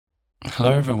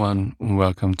Hello, everyone.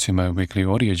 Welcome to my weekly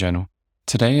audio journal.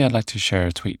 Today, I'd like to share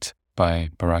a tweet by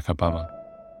Barack Obama.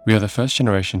 We are the first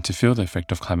generation to feel the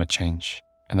effect of climate change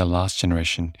and the last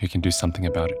generation who can do something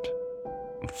about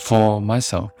it. For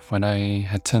myself, when I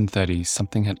had turned 30,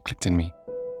 something had clicked in me.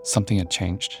 Something had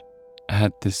changed. I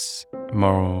had this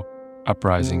moral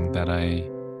uprising that I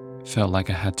felt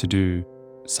like I had to do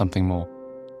something more,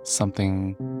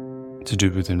 something to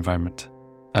do with the environment.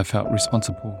 I felt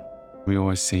responsible. We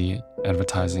always see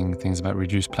advertising things about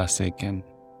reduce plastic and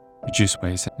reduce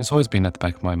waste. It's always been at the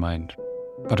back of my mind,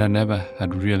 but I never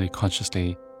had really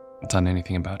consciously done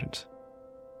anything about it.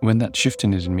 When that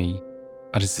shifted in me,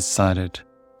 I just decided,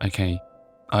 okay,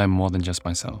 I'm more than just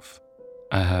myself.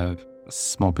 I have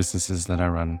small businesses that I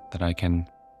run that I can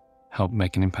help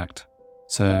make an impact.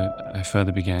 So I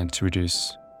further began to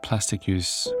reduce plastic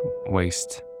use,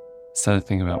 waste, started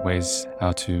thinking about ways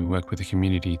how to work with the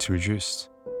community to reduce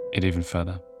it even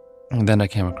further. And then I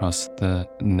came across the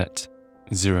Net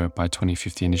Zero by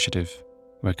 2050 initiative,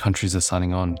 where countries are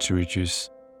signing on to reduce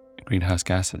greenhouse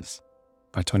gases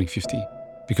by 2050,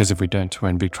 because if we don't, we're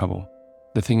in big trouble.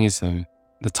 The thing is though,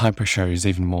 the time pressure is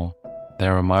even more.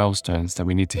 There are milestones that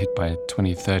we need to hit by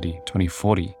 2030,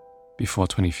 2040, before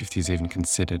 2050 is even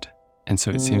considered. And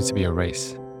so it seems to be a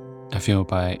race. I feel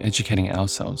by educating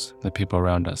ourselves, the people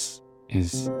around us,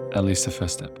 is at least the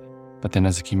first step. But then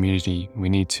as a community, we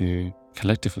need to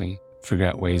collectively figure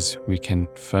out ways we can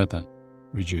further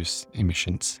reduce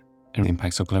emissions and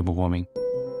impacts of global warming.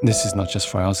 This is not just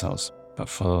for ourselves, but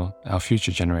for our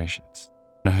future generations.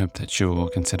 I hope that you will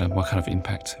consider what kind of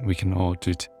impact we can all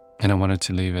do. And I wanted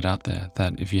to leave it out there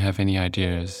that if you have any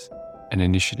ideas and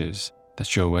initiatives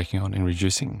that you're working on in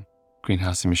reducing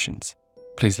greenhouse emissions,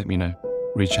 please let me know.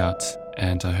 Reach out,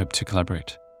 and I hope to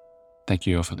collaborate. Thank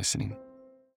you all for listening.